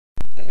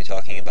be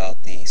talking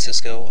about the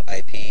Cisco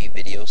IP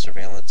video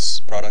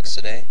surveillance products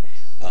today,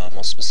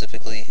 most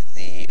specifically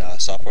the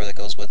software that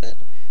goes with it.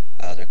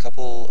 There are a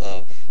couple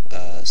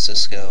of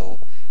Cisco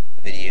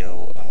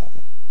video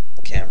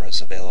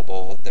cameras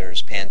available.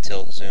 There's pan,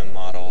 tilt, zoom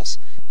models,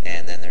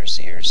 and then there's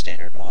your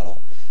standard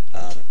model.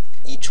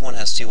 Each one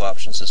has two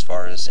options as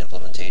far as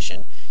implementation.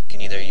 You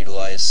can either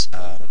utilize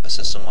a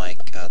system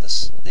like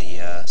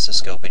the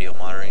Cisco video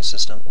monitoring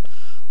system,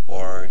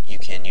 or you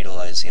can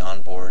utilize the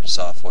onboard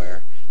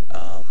software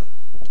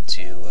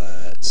to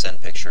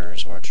send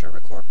pictures or to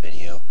record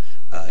video.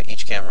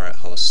 Each camera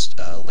hosts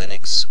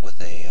Linux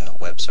with a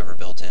web server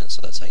built in,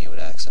 so that's how you would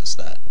access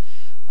that.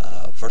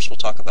 First we'll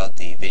talk about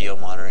the video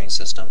monitoring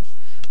system.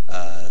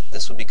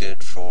 This would be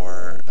good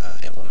for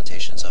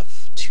implementations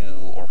of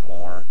 2 or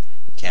more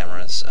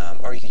cameras,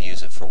 or you could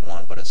use it for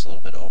 1, but it's a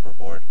little bit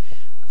overboard.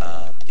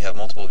 You have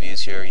multiple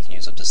views here. You can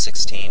use up to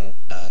 16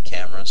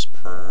 cameras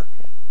per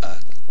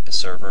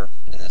server.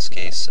 In this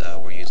case,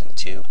 we're using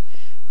 2.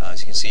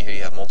 As you can see here,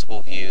 you have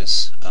multiple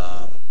views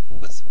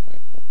with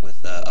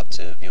up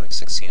to viewing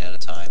 16 at a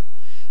time.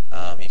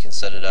 You can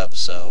set it up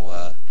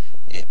so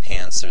it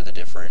pans through the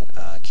different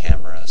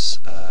cameras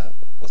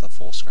with a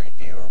full screen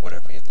view or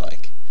whatever you'd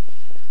like.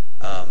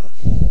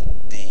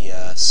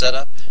 The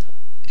setup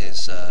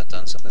is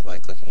done simply by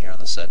clicking here on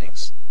the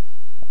settings,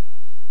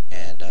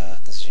 and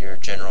this is your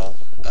general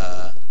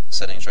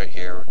settings right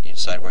here. You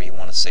decide where you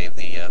want to save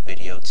the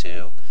video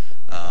to,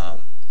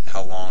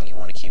 how long you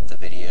want to keep the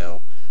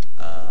video,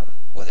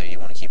 whether you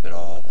want to keep it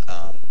all.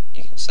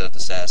 You can set up the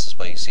status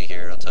display. You see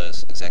here, it'll tell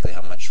us exactly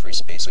how much free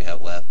space we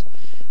have left,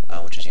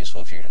 which is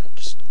useful if you're going to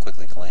just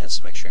quickly glance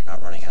to make sure you're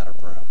not running out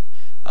of room.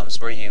 It's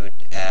where you would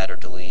add or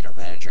delete or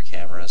manage your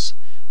cameras,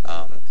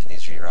 and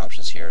these are your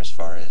options here as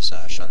far as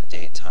showing the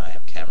date, time,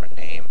 camera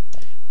name,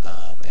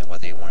 and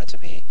whether you want it to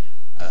be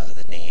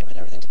the name and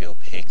everything to be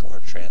opaque or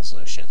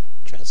translucent.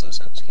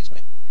 Excuse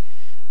me.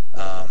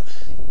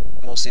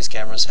 Most of these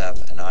cameras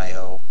have an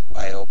I/O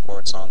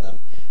ports on them.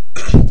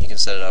 You can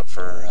set it up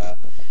for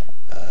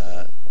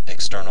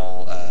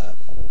external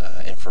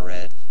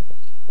infrared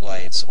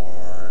lights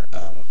or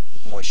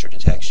moisture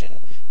detection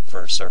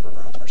for a server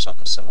room or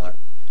something similar.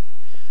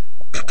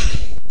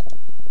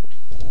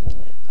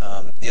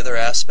 The other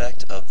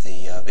aspect of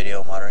the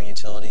video monitoring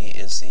utility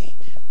is the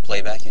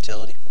playback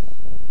utility,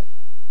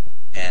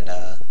 and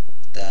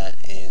that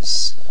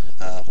is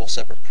a whole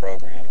separate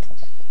program.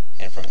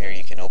 And from here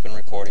you can open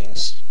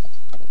recordings.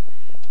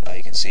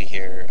 You can see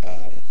here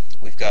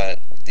we've got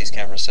these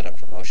cameras set up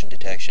for motion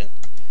detection,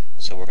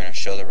 so we're going to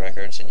show the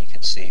records, and you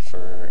can see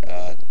for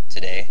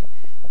today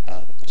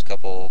there's a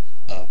couple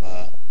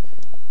of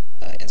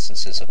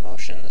instances of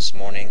motion this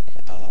morning.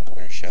 We're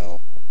going to show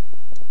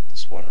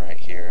this one right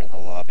here in the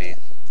lobby,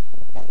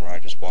 one where I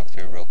just walked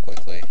through real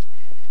quickly.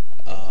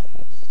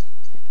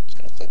 Just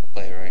going to click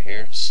play right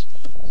here.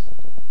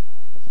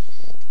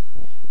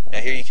 Now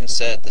here you can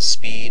set the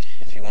speed.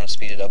 If you want to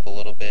speed it up a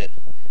little bit,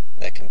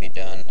 that can be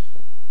done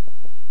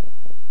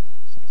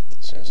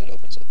as soon as it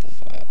opens up the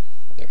file.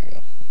 There we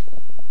go.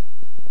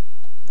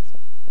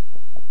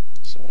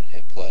 So I'm going to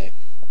hit play.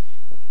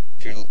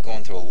 If you're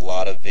going through a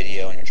lot of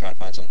video and you're trying to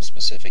find something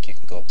specific, you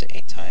can go up to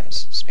 8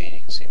 times speed. You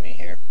can see me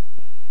here.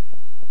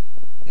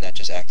 And that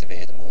just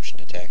activated the motion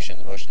detection.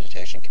 The motion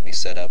detection can be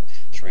set up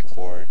to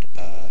record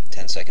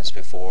 10 seconds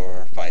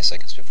before, 5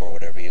 seconds before,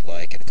 whatever you'd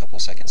like, and a couple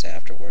seconds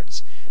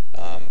afterwards.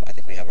 I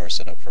think we have ours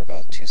set up for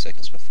about 2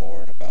 seconds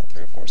before and about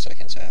 3 or 4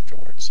 seconds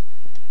afterwards.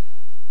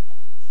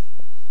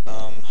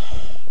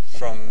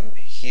 From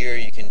here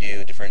you can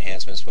do different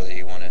enhancements, whether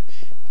you want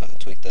to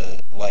tweak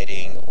the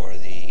lighting or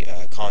the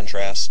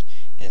contrast,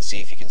 and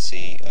see if you can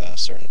see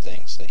certain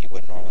things that you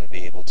wouldn't normally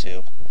be able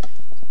to.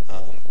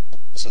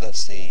 So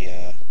that's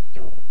the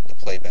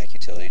playback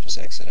utility. Just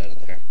exit out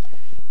of there.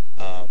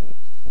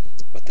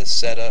 With the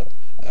setup,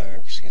 or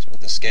excuse me,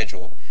 with the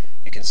schedule,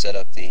 you can set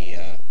up the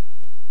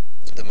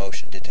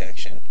motion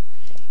detection.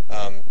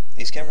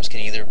 These cameras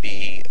can either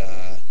be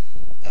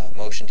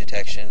motion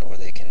detection, or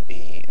they can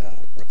be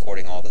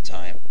recording all the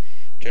time.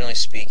 Generally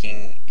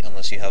speaking,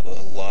 unless you have a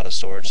lot of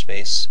storage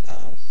space,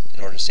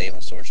 in order to save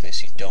on storage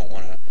space, you don't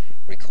want to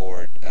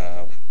record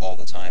all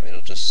the time.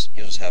 You'll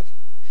just have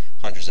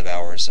hundreds of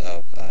hours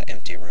of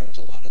empty rooms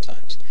a lot of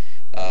times.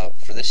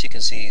 For this, you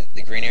can see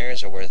the green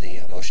areas are where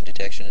the motion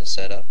detection is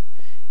set up,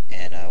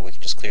 and we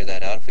can just clear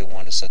that out if we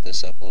want to set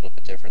this up a little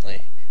bit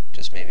differently.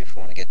 Just maybe if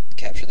we want to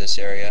capture this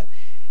area,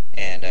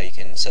 and you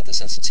can set the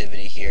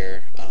sensitivity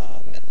here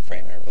and the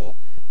frame interval.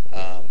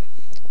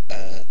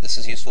 This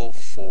is useful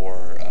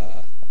for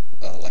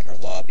like our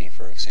lobby,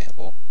 for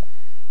example.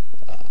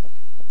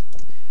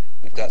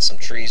 We've got some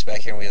trees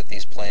back here, and we have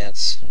these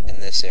plants in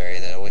this area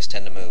that always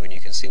tend to move, and you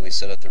can see we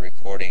set up the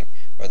recording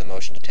or the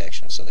motion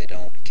detection so they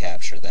don't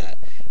capture that.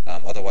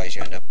 Otherwise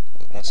you end up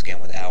once again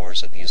with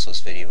hours of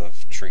useless video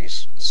of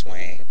trees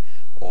swaying,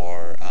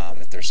 or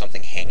if there's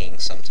something hanging,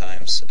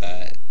 sometimes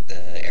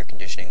the air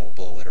conditioning will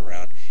blow it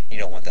around. You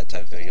don't want that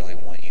type of video. You only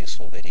want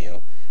useful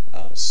video.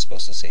 It's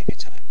supposed to save you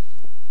time.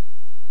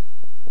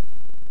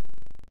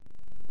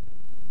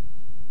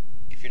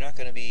 if you're not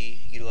going to be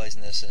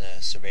utilizing this in a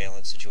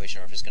surveillance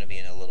situation, or if it's going to be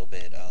in a little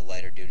bit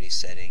lighter duty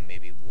setting,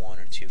 maybe 1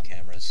 or 2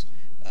 cameras,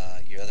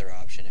 your other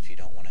option, if you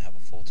don't want to have a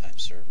full-time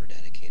server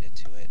dedicated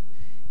to it,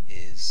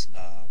 is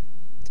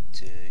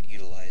to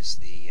utilize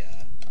the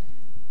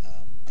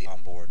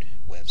onboard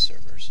web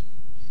servers.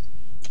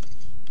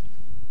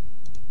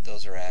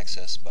 Those are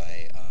accessed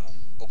by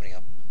opening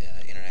up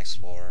Internet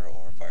Explorer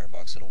or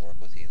Firefox. It'll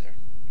work with either.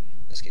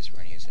 In this case, we're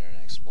going to use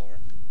Internet Explorer.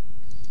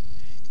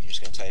 You're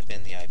just going to type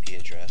in the IP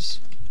address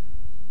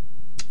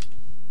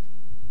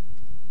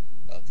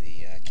of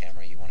the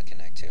camera you want to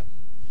connect to.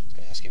 It's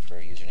going to ask you for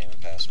a username and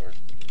password,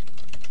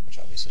 which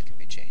obviously can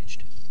be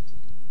changed.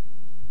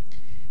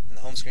 And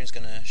the home screen is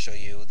going to show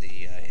you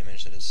the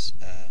image that is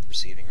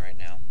receiving right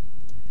now.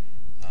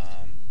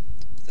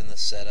 Within the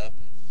setup,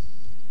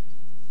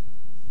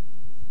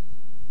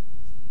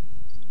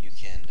 you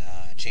can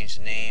change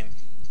the name,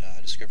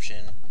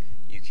 description.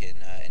 You can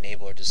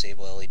enable or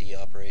disable LED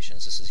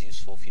operations. This is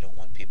useful if you don't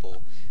want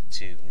people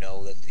to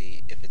know that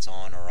if it's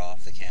on or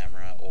off the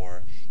camera,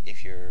 or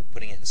if you're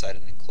putting it inside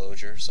an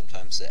enclosure.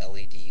 Sometimes the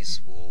LEDs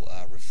will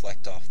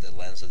reflect off the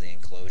lens of the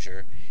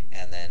enclosure,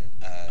 and then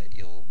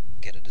you'll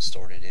get a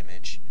distorted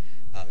image.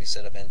 You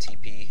set up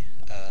NTP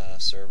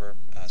server,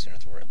 so you don't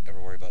have to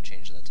ever worry about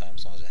changing the time,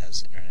 as long as it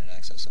has internet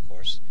access, of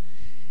course.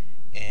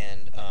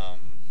 And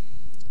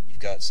you've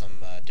got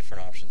some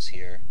different options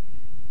here.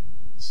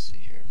 Let's see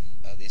here.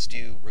 These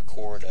do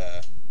record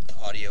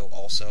audio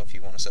also, if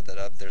you want to set that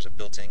up. There's a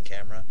built-in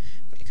camera,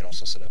 but you can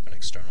also set up an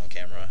external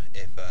camera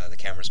if the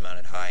camera's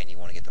mounted high and you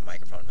want to get the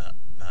microphone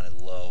mounted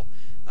low,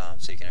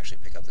 so you can actually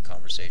pick up the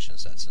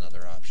conversations. That's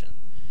another option.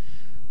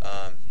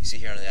 You see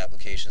here under the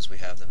applications we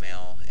have the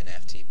mail and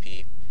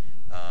FTP.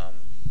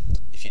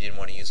 If you didn't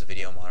want to use a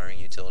video monitoring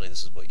utility,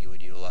 this is what you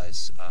would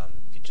utilize.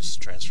 You could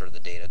just transfer the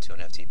data to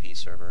an FTP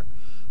server,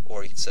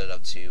 or you can set it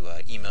up to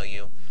email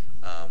you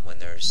when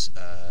there's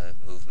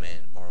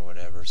movement or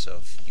whatever. So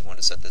if you want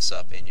to set this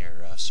up in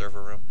your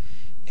server room,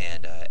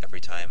 and every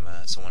time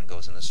someone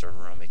goes in the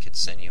server room, it could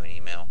send you an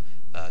email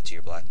to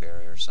your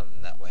BlackBerry or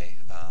something. That way,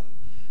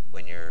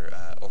 when you're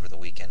over the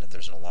weekend, if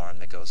there's an alarm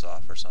that goes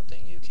off or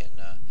something, you can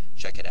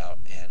check it out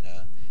and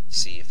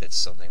see if it's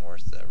something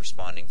worth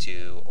responding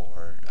to,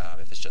 or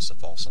if it's just a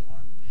false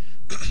alarm.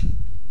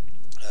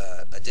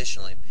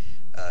 Additionally,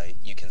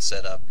 you can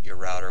set up your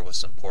router with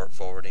some port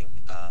forwarding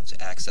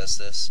to access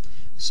this.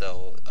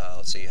 So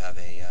let's say you have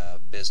a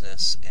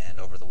business, and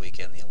over the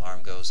weekend the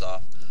alarm goes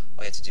off.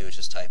 All you have to do is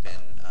just type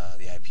in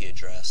the IP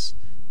address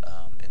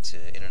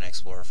into Internet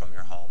Explorer from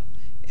your home,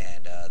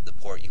 and the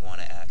port you want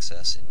to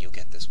access, and you'll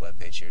get this web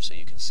page here, so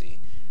you can see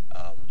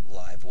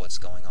live what's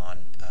going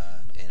on,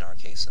 in our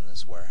case in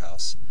this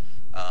warehouse.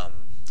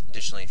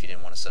 Additionally, if you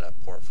didn't want to set up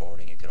port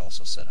forwarding, you could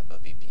also set up a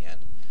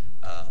VPN.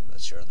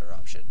 That's your other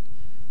option.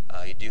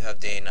 You do have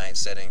day and night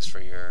settings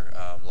for your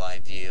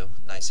live view.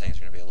 Night settings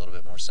are going to be a little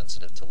bit more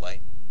sensitive to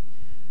light.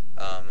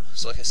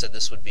 So like I said,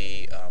 this would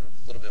be a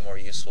little bit more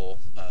useful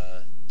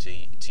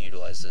to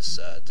utilize this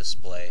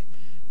display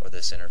or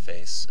this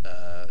interface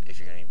if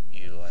you're going to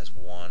utilize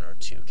 1 or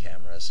 2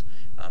 cameras.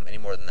 Any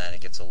more than that,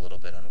 it gets a little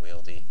bit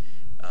unwieldy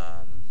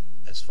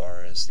as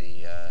far as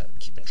the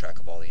keeping track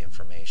of all the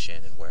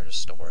information and where to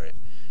store it.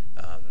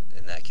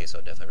 In that case, I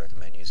would definitely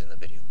recommend using the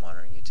video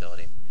monitoring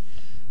utility.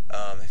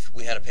 If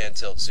we had a pan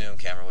tilt zoom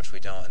camera, which we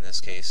don't in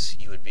this case,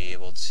 you would be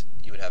able to,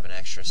 you would have an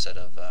extra set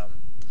of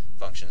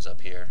functions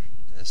up here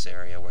in this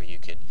area where you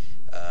could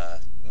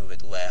move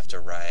it left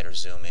or right, or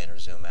zoom in or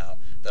zoom out.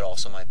 That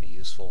also might be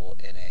useful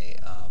in a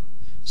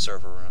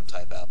server room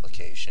type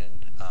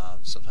application.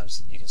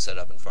 Sometimes you can set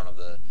up in front of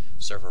the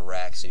server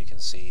rack so you can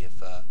see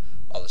if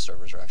all the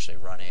servers are actually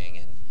running,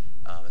 and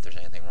if there's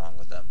anything wrong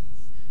with them.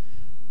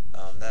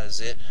 That is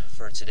it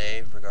for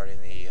today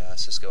regarding the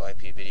Cisco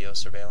IP video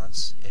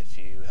surveillance. If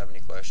you have any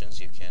questions,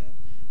 you can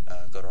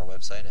go to our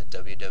website at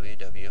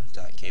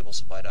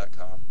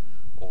www.cablesupply.com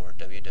or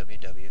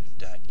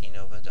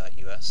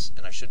www.enova.us.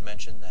 And I should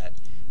mention that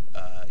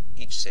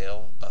each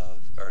sale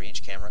or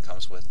each camera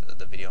comes with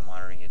the video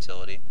monitoring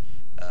utility,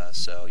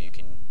 so you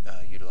can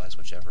utilize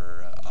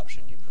whichever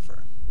option you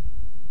prefer.